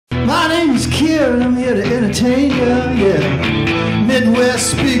My name is Kier and I'm here to entertain you, yeah.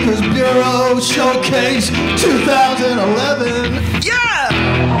 Midwest Speakers Bureau Showcase 2011. Yeah!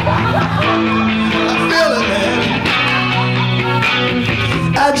 I feel it, man.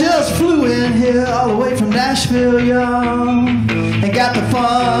 I just flew in here all the way from Nashville, y'all, and got the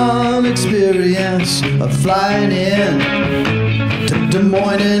fun experience of flying in to Des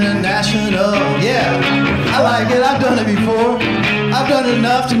Moines International. Yeah, I like it. I've done it before. I've done it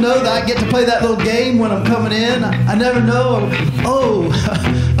enough to know that I get to play that little game when I'm coming in. I never know, oh,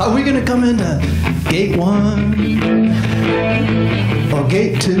 are we gonna come into gate 1 or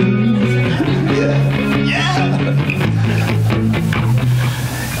gate 2? Yeah, yeah.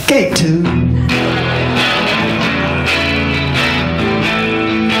 Gate 2.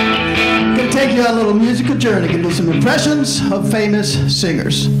 Gonna take you on a little musical journey. Gonna do some impressions of famous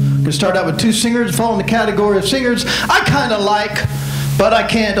singers. Gonna start out with 2 singers, fall in the category of singers I kind of like, but I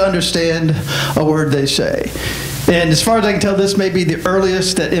can't understand a word they say. And as far as I can tell, this may be the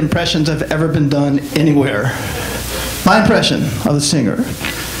earliest that impressions have ever been done anywhere. My impression of the singer,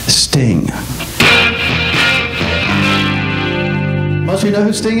 Sting. Most of you know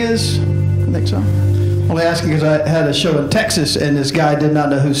who Sting is? I think so. Only asking because I had a show in Texas and this guy did not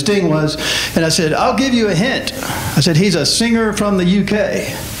know who Sting was. And I said, I'll give you a hint. I said, he's a singer from the UK.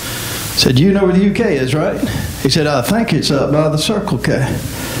 I said, you know where the UK is, right? He said, I think it's up by the Circle K.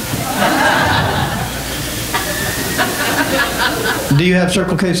 Do you have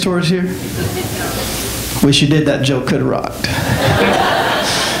Circle K stores here? Wish you did. That joke could have rocked.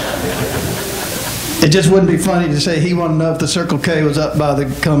 It just wouldn't be funny to say he wanted to know if the Circle K was up by the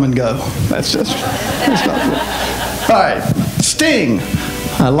Come and Go. That's not cool. All right, Sting.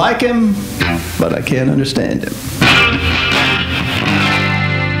 I like him, but I can't understand him.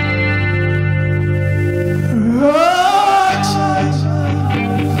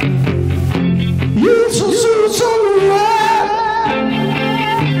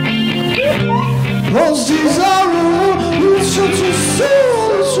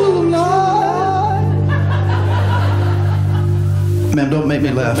 Ma'am, don't make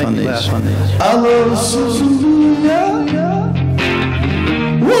me laugh on these. I love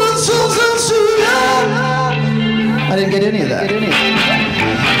I didn't get any of that. Come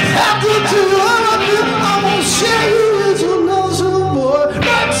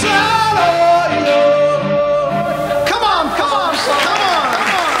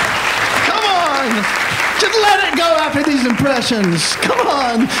on. Just let it go after these impressions. Come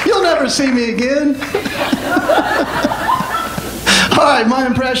on. You'll never see me again. All right, my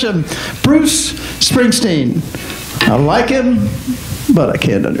impression. Bruce Springsteen. I like him, but I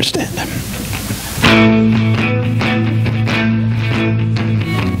can't understand him.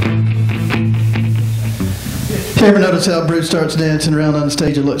 You ever notice how Bruce starts dancing around on the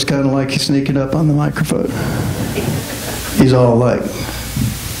stage? It looks kind of like he's sneaking up on the microphone. He's all like...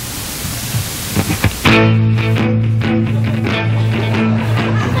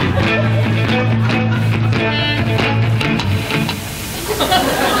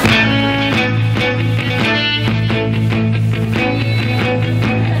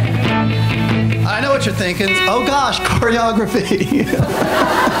 You're thinking, oh gosh, choreography.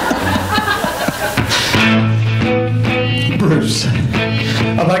 Bruce,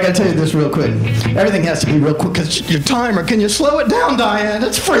 I gotta tell you this real quick. Everything has to be real quick because your timer. Can you slow it down, Diane?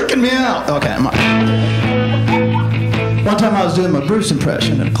 It's freaking me out. Okay, one time I was doing my Bruce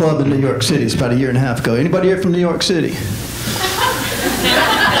impression at a club in New York City. It's about 1.5 years ago. Anybody here from New York City?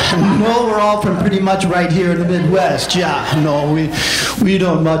 No, we're all from pretty much right here in the Midwest. Yeah, no, we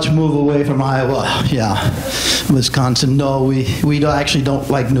don't much move away from Iowa. Yeah, Wisconsin. No, we actually don't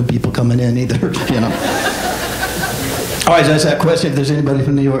like new people coming in either. You know. I always ask that question if there's anybody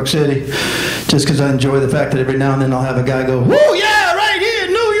from New York City, just because I enjoy the fact that every now and then I'll have a guy go, "Whoa, yeah, right here,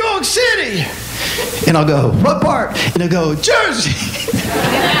 New York City," and I'll go, "What part?" And he'll go, "Jersey."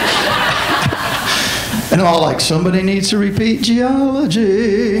 And I'm all like, somebody needs to repeat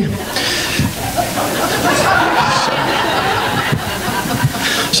geology.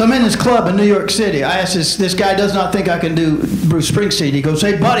 So I'm in this club in New York City. I asked this guy does not think I can do Bruce Springsteen. He goes,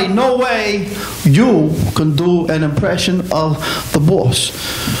 hey buddy, no way you can do an impression of the boss.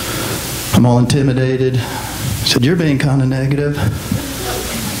 I'm all intimidated. I said, you're being kind of negative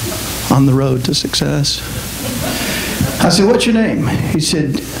on the road to success. I said, what's your name? He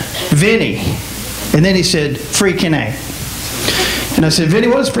said, Vinny. And then he said, freaking A. And I said, Vinny,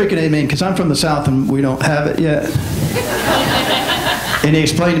 what does freaking A mean? Because I'm from the South and we don't have it yet. And he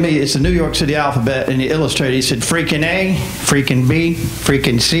explained to me it's the New York City alphabet, and he illustrated. He said, freaking A, freaking B,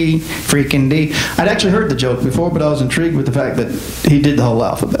 freaking C, freaking D. I'd actually heard the joke before, but I was intrigued with the fact that he did the whole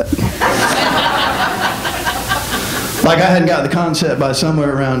alphabet. Like I hadn't got the concept by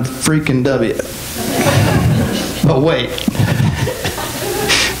somewhere around freaking W. But wait.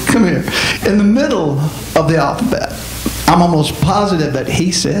 Come here. In the middle of the alphabet, I'm almost positive that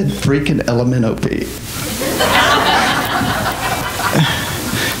he said freaking L-M-N-O-P.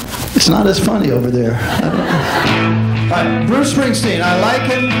 It's not as funny over there. All right, Bruce Springsteen. I like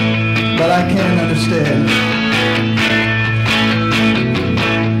him, but I can't understand.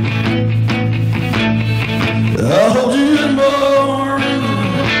 I'll hold you in my arms,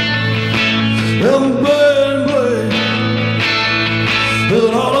 and play,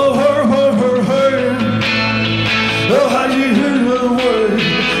 and all of her hand. Oh, how you hit my way,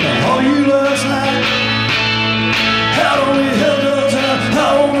 I called you last night. How don't we held up time? I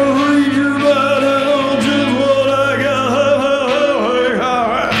wanna read your mind and know just what I got.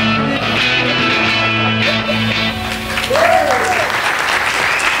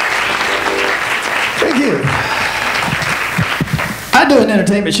 Thank you. I do an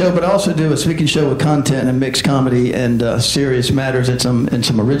entertainment show, but I also do a speaking show with content and mixed comedy and serious matters and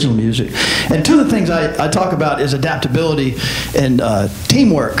some original music. And two of the things I talk about is adaptability and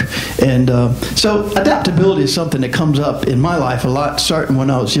teamwork. And so adaptability is something that comes up in my life a lot, starting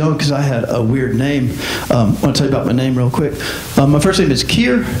when I was young, because I had a weird name. I want to tell you about my name real quick. My first name is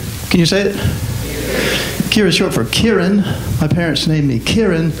Kier. Can you say it? Kier is short for Kieran. My parents named me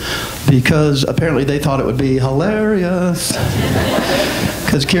Kieran because apparently they thought it would be hilarious.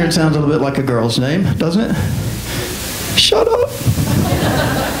 Because Kieran sounds a little bit like a girl's name, doesn't it? Shut up.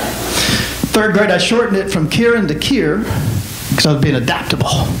 Third grade, I shortened it from Kieran to Kier because I was being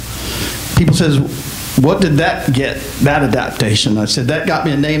adaptable. People says, what did that get, that adaptation? I said, that got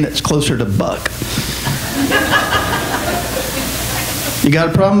me a name that's closer to Buck. You got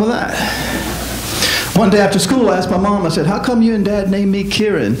a problem with that? One day after school, I asked my mom, I said, how come you and Dad named me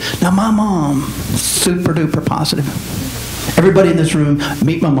Kieran? Now, my mom, super duper positive. Everybody in this room,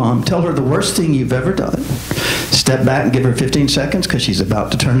 meet my mom. Tell her the worst thing you've ever done. Step back and give her 15 seconds because she's about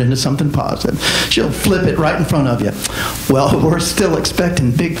to turn into something positive. She'll flip it right in front of you. Well, we're still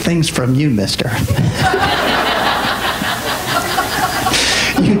expecting big things from you, mister.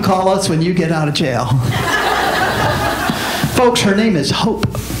 You call us when you get out of jail. Folks, her name is Hope.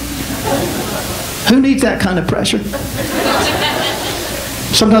 Who needs that kind of pressure?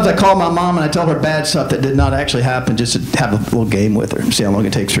 Sometimes I call my mom and I tell her bad stuff that did not actually happen just to have a little game with her and see how long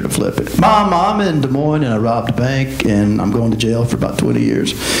it takes her to flip it. Mom, I'm in Des Moines and I robbed a bank and I'm going to jail for about 20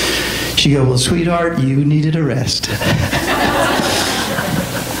 years. She goes, well, sweetheart, you needed a rest.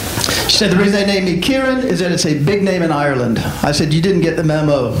 She said, the reason they named me Kieran is that it's a big name in Ireland. I said, you didn't get the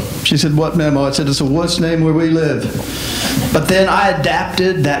memo. She said, what memo? I said, it's a what's name where we live. But then I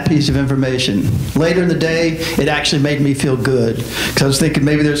adapted that piece of information. Later in the day, it actually made me feel good. Because I was thinking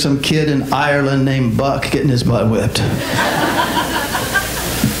maybe there's some kid in Ireland named Buck getting his butt whipped.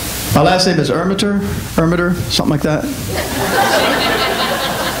 My last name is Ermiter, something like that.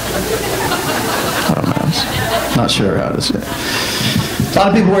 I don't know. Not sure how to say it. A lot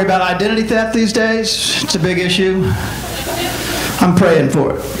of people worry about identity theft these days. It's a big issue. I'm praying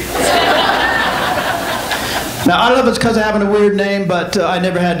for it. Now, I don't know if it's because of having a weird name, but I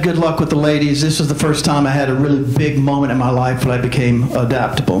never had good luck with the ladies. This was the first time I had a really big moment in my life when I became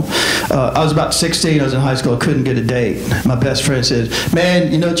adaptable. I was about 16. I was in high school. I couldn't get a date. My best friend said, man,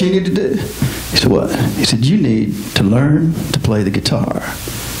 you know what you need to do? He said, what? He said, you need to learn to play the guitar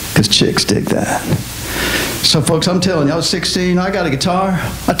because chicks dig that. So, folks, I'm telling you, I was 16. I got a guitar.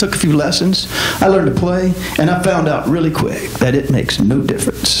 I took a few lessons. I learned to play, and I found out really quick that it makes no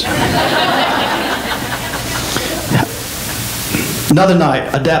difference. Another night,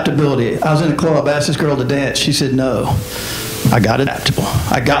 adaptability. I was in a club. I asked this girl to dance. She said no. I got adaptable.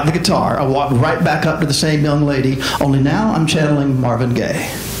 I got the guitar. I walked right back up to the same young lady, only now I'm channeling Marvin Gaye,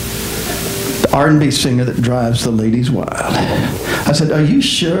 the R&B singer that drives the ladies wild. I said, are you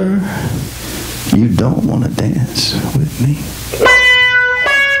sure you don't want to dance with me?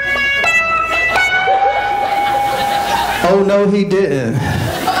 Oh, no, he didn't.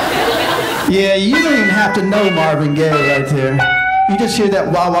 Yeah, you don't even have to know Marvin Gaye right there. You just hear that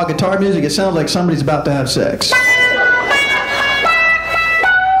wah-wah guitar music, it sounds like somebody's about to have sex.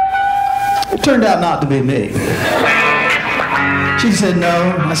 It turned out not to be me. She said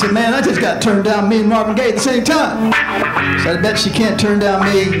no. I said, man, I just got turned down, me and Marvin Gaye at the same time. So I bet she can't turn down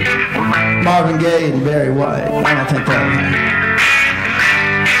me, Marvin Gaye, and Barry White. I don't think that would happen.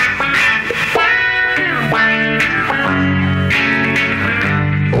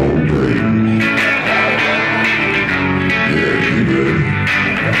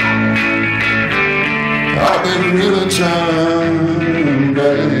 I've been really trying,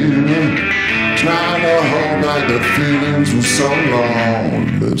 baby, trying to hold back the feelings were so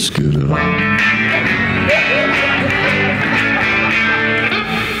long. Let's get it on.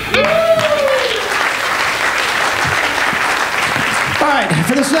 All right,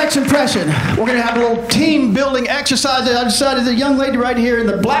 for this next impression, we're going to have a little team building exercise. I decided the young lady right here in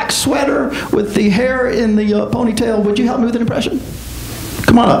the black sweater with the hair in the ponytail, would you help me with an impression?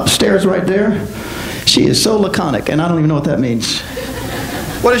 Come on up, stairs right there. She is so laconic, and I don't even know what that means.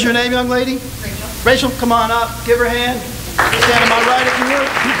 What is your name, young lady? Rachel. Rachel, come on up, give her a hand. Stand to my right if you would.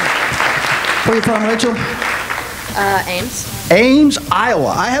 Where are you from, Rachel? Ames. Ames, Iowa.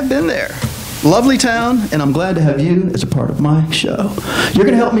 I have been there. Lovely town, and I'm glad to have you as a part of my show. You're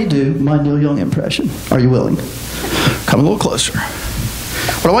going to help me do my Neil Young impression. Are you willing? Come a little closer.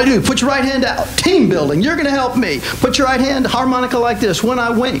 What I want you to do, put your right hand out. Team building. You're going to help me. Put your right hand harmonica like this. When I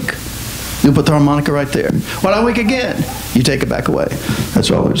wink, you'll put the harmonica right there. When I wink again, you take it back away.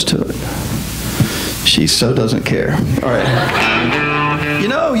 That's all there is to it. She so doesn't care. All right. You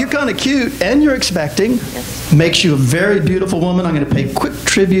know, you're kind of cute, and you're expecting. Yes. Makes you a very beautiful woman. I'm going to pay quick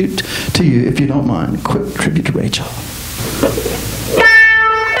tribute to you, if you don't mind. Quick tribute to Rachel.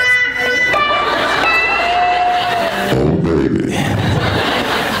 Oh, baby.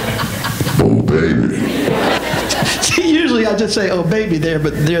 Oh, baby. See, usually I just say, oh, baby there,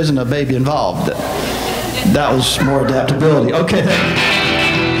 but there isn't a baby involved. That was more adaptability. Okay.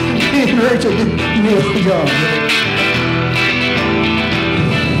 Rachel, Neil Young.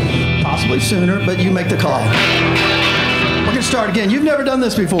 Possibly sooner, but you make the call. We're going to start again. You've never done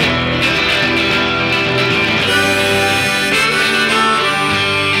this before.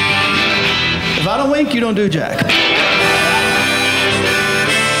 If I don't wink, you don't do jack.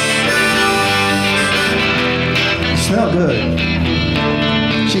 You smell good.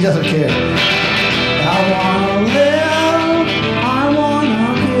 She doesn't care. I want to live. I want to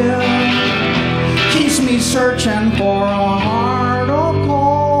give. Keeps me searching for a heart of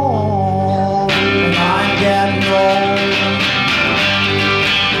gold. And I get old.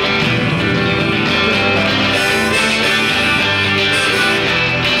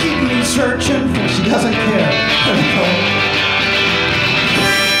 Keep me searching for. She doesn't care.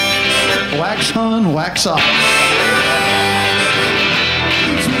 Wax on, wax off.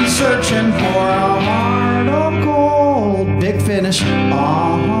 Keeps me searching for a heart of gold. Big finish.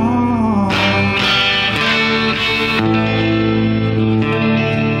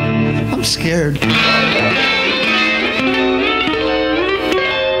 I'm scared.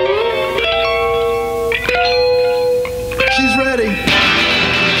 She's ready.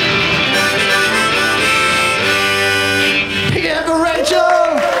 Big hand for Rachel.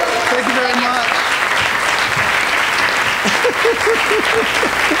 Thank you very much.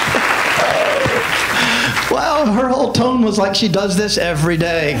 Wow, her whole tone was like she does this every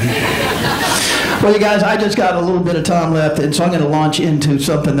day. Well, you guys, I just got a little bit of time left, and so I'm going to launch into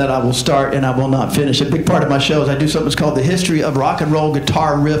something that I will start and I will not finish. A big part of my show is I do something that's called the history of rock and roll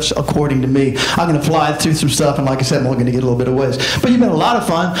guitar riffs according to me. I'm going to fly through some stuff, and like I said, I'm only going to get a little bit of ways. But you've been a lot of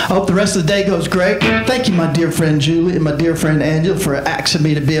fun. I hope the rest of the day goes great. Thank you, my dear friend Julie and my dear friend Angela, for asking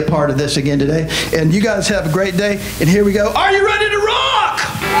me to be a part of this again today. And you guys have a great day, and here we go. Are you ready to rock?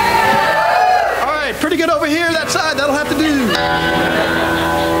 All right, pretty good over here, that side. That'll have to do.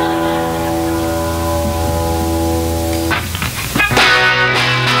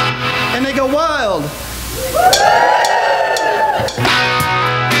 And they go wild.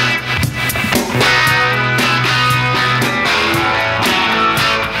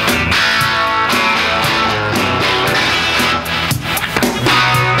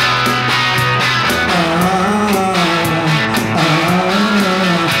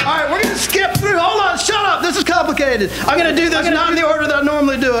 Complicated. I'm going to do this not in the order that I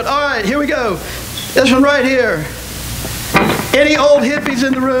normally do it. All right, here we go. This one right here. Any old hippies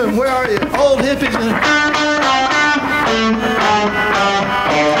in the room? Where are you? Old hippies in the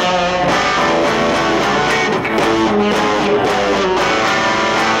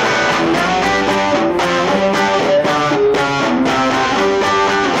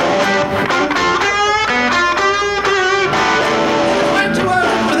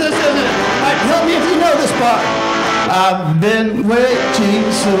I've been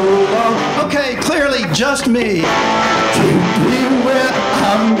waiting so long. Okay, clearly just me. To be where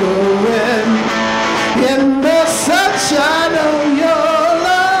I'm going. In